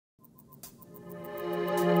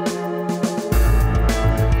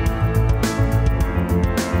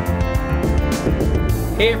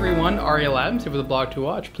Hey everyone, Ariel Adams here with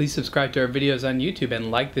aBlogtoWatch. Please subscribe to our videos on YouTube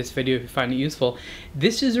and like this video if you find it useful.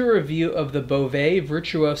 This is a review of the Bovet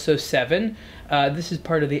Virtuoso VII. This is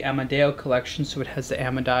part of the Amadeo collection, so it has the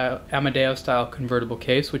Amadeo style convertible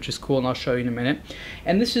case, which is cool, and I'll show you in a minute.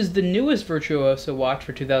 And this is the newest Virtuoso watch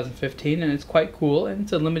for 2015, and it's quite cool, and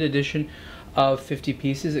it's a limited edition of 50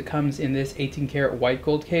 pieces. It comes in this 18 karat white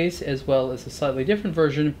gold case, as well as a slightly different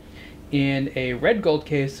version in a red gold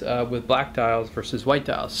case with black dials versus white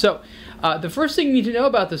dials. So the first thing you need to know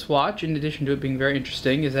about this watch, in addition to it being very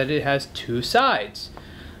interesting, is that it has two sides.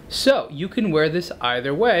 So you can wear this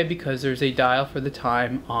either way because there's a dial for the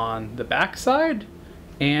time on the back side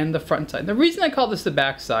and the front side. The reason I call this the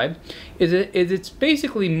back side is it's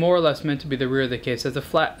basically more or less meant to be the rear of the case. It has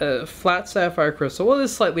a flat sapphire crystal. Well, it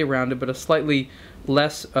is slightly rounded, but a slightly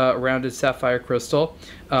less rounded sapphire crystal.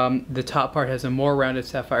 The top part has a more rounded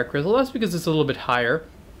sapphire crystal. That's because it's a little bit higher.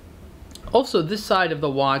 Also, this side of the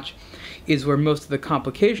watch is where most of the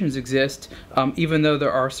complications exist, even though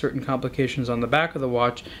there are certain complications on the back of the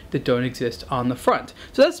watch that don't exist on the front.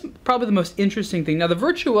 So that's probably the most interesting thing. Now, the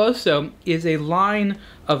Virtuoso is a line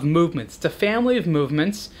of movements. It's a family of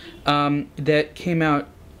movements that came out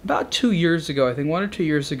about 2 years ago, I think 1 or 2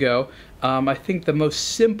 years ago. I think the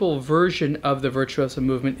most simple version of the Virtuoso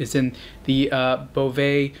movement is in the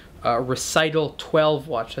Bovet Recital 12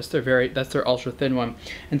 watch. That's their ultra thin one.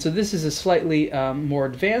 And so this is a slightly more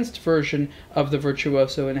advanced version of the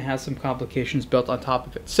Virtuoso, and it has some complications built on top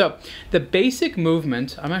of it. So the basic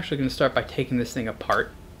movement, I'm actually going to start by taking this thing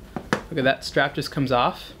apart. Look at that, strap just comes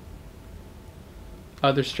off.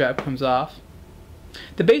 Other strap comes off.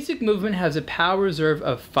 The basic movement has a power reserve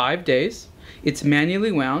of 5 days. It's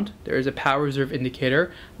manually wound. There is a power reserve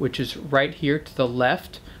indicator, which is right here to the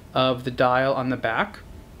left of the dial on the back.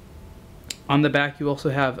 On the back, you also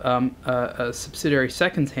have a subsidiary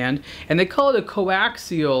seconds hand, and they call it a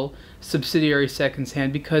coaxial subsidiary seconds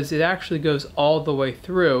hand because it actually goes all the way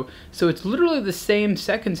through. So it's literally the same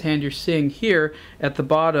seconds hand you're seeing here at the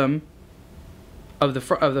bottom of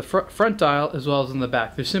the front dial as well as on the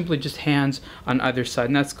back. They're simply just hands on either side,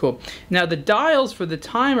 and that's cool. Now the dials for the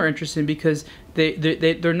time are interesting because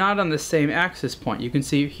they're not on the same axis point. You can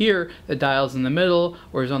see here the dial's in the middle,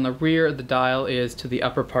 whereas on the rear the dial is to the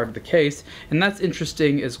upper part of the case, and that's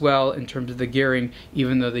interesting as well in terms of the gearing,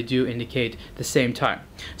 even though they do indicate the same time.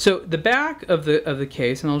 So the back of the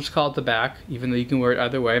case, and I'll just call it the back, even though you can wear it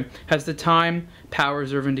either way, has the time, power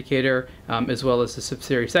reserve indicator, as well as the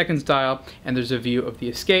subsidiary seconds dial, and there's a view of the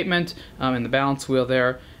escapement and the balance wheel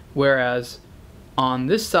there, whereas on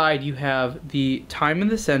this side you have the time in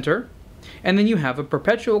the center, and then you have a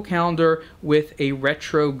perpetual calendar with a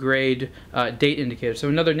retrograde date indicator. So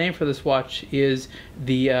another name for this watch is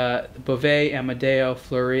the Bovet Amadeo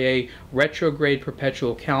Virtuoso Retrograde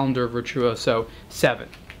Perpetual Calendar Virtuoso VII.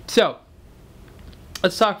 So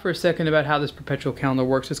let's talk for a second about how this perpetual calendar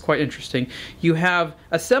works. It's quite interesting. You have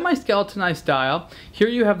a semi-skeletonized dial. Here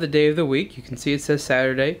you have the day of the week. You can see it says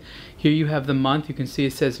Saturday. Here you have the month. You can see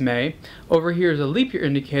it says May. Over here is a leap year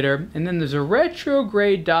indicator. And then there's a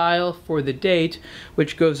retrograde dial for the date,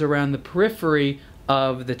 which goes around the periphery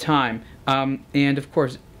of the time. And of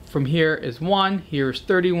course, from here is 1, here is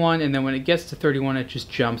 31, and then when it gets to 31, it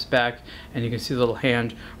just jumps back, and you can see the little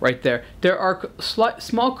hand right there. There are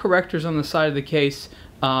small correctors on the side of the case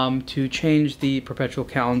to change the perpetual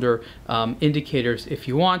calendar indicators if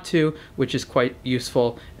you want to, which is quite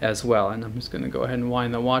useful as well. And I'm just going to go ahead and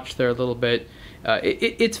wind the watch there a little bit.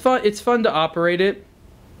 It's fun. It's fun to operate it.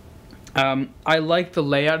 I like the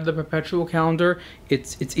layout of the perpetual calendar.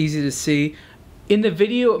 It's easy to see. In the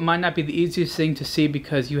video, it might not be the easiest thing to see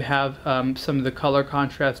because you have some of the color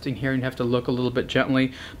contrasting here and you have to look a little bit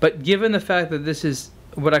gently. But given the fact that this is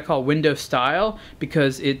what I call window style,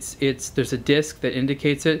 because there's a disc that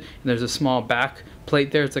indicates it, and there's a small back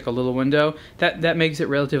plate there, it's like a little window, that makes it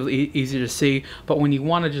relatively easy to see. But when you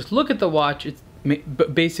want to just look at the watch, it's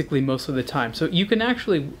basically most of the time. So you can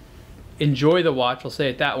actually enjoy the watch, I'll say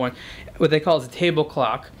it that one, what they call is a table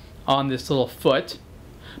clock on this little foot.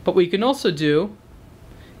 But what you can also do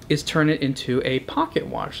is turn it into a pocket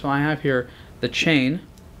watch. So I have here the chain,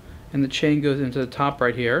 and the chain goes into the top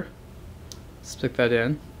right here. Stick that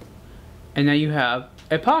in. And now you have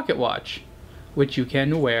a pocket watch, which you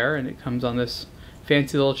can wear, and it comes on this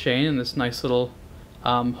fancy little chain and this nice little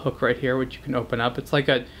hook right here, which you can open up. It's like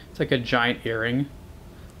a giant earring.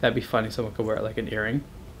 That'd be funny, someone could wear it like an earring.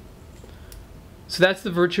 So that's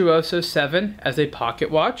the Virtuoso VII as a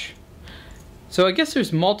pocket watch. So I guess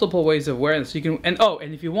there's multiple ways of wearing this. You can, and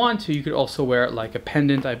if you want to, you could also wear it like a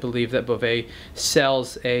pendant. I believe that Bovet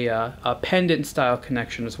sells a pendant style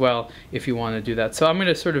connection as well if you want to do that. So I'm going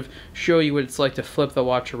to sort of show you what it's like to flip the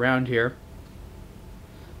watch around here.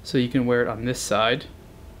 So you can wear it on this side.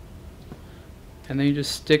 And then you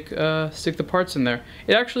just stick the parts in there.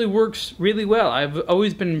 It actually works really well. I've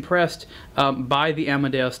always been impressed by the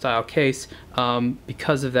Amadeo style case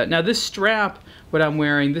because of that. Now this strap, what I'm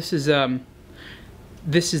wearing, this is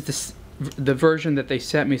the version that they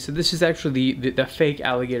sent me. So this is actually the fake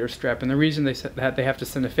alligator strap, and the reason they have to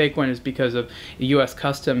send a fake one is because of U.S.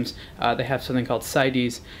 Customs. They have something called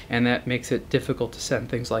CITES, and that makes it difficult to send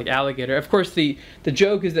things like alligator. Of course, the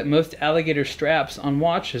joke is that most alligator straps on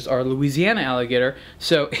watches are Louisiana alligator,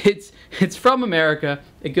 so it's from America,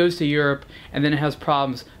 it goes to Europe, and then it has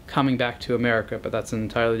problems coming back to America, but that's an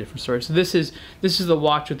entirely different story. So this is the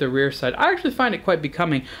watch with the rear side. I actually find it quite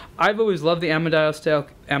becoming. I've always loved the Amadeo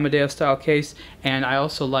style case, and I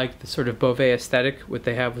also like the sort of Bovet aesthetic. What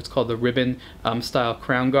they have, what's called the ribbon style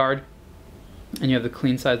crown guard, and you have the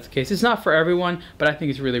clean sides of the case. It's not for everyone, but I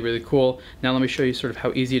think it's really, really cool. Now let me show you sort of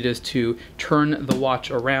how easy it is to turn the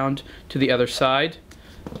watch around to the other side.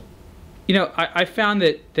 You know, I found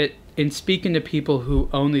that in speaking to people who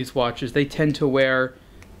own these watches, they tend to wear,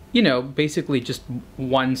 you know, basically just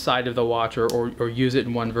one side of the watch or use it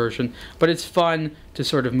in one version. But it's fun to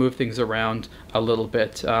sort of move things around a little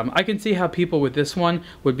bit. I can see how people with this one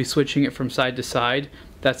would be switching it from side to side.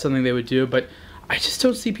 That's something they would do, but I just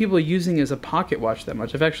don't see people using it as a pocket watch that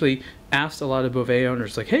much. I've actually asked a lot of Bovet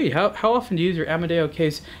owners, like, hey, how often do you use your Amadeo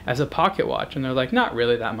case as a pocket watch? And they're like, not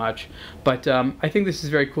really that much. But I think this is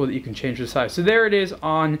very cool that you can change the size. So there it is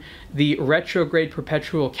on the Retrograde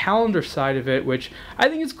Perpetual calendar side of it, which I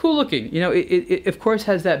think is cool looking. You know, it of course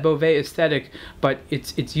has that Bovet aesthetic, but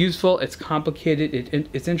it's useful, it's complicated,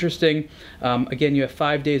 it's interesting. Again, you have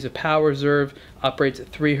 5 days of power reserve, operates at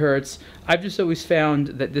 3 Hertz. I've just always found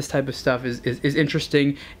that this type of stuff is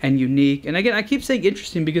interesting and unique. And again, I keep saying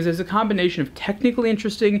interesting because there's a combination of technically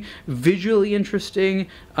interesting, visually interesting,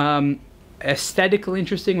 aesthetically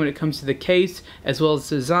interesting when it comes to the case as well as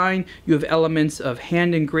design. You have elements of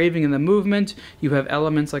hand engraving in the movement. You have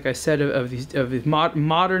elements, like I said, of these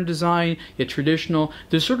modern design, yet traditional.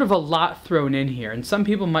 There's sort of a lot thrown in here, and some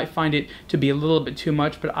people might find it to be a little bit too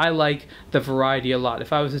much, but I like the variety a lot.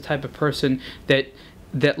 If I was the type of person that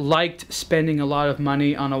liked spending a lot of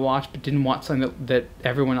money on a watch but didn't want something that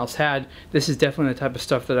everyone else had, this is definitely the type of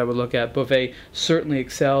stuff that I would look at. Bovet certainly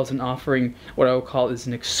excels in offering what I would call is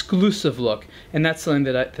an exclusive look, and that's something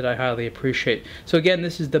that I highly appreciate. So again,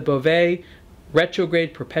 this is the Bovet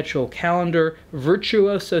Retrograde Perpetual Calendar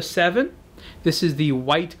Virtuoso VII. This is the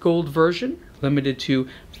white gold version, limited to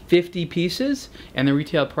 50 pieces, and the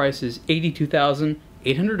retail price is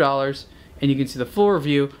 $82,800, and you can see the full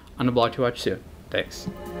review on aBlogtoWatch soon. Thanks.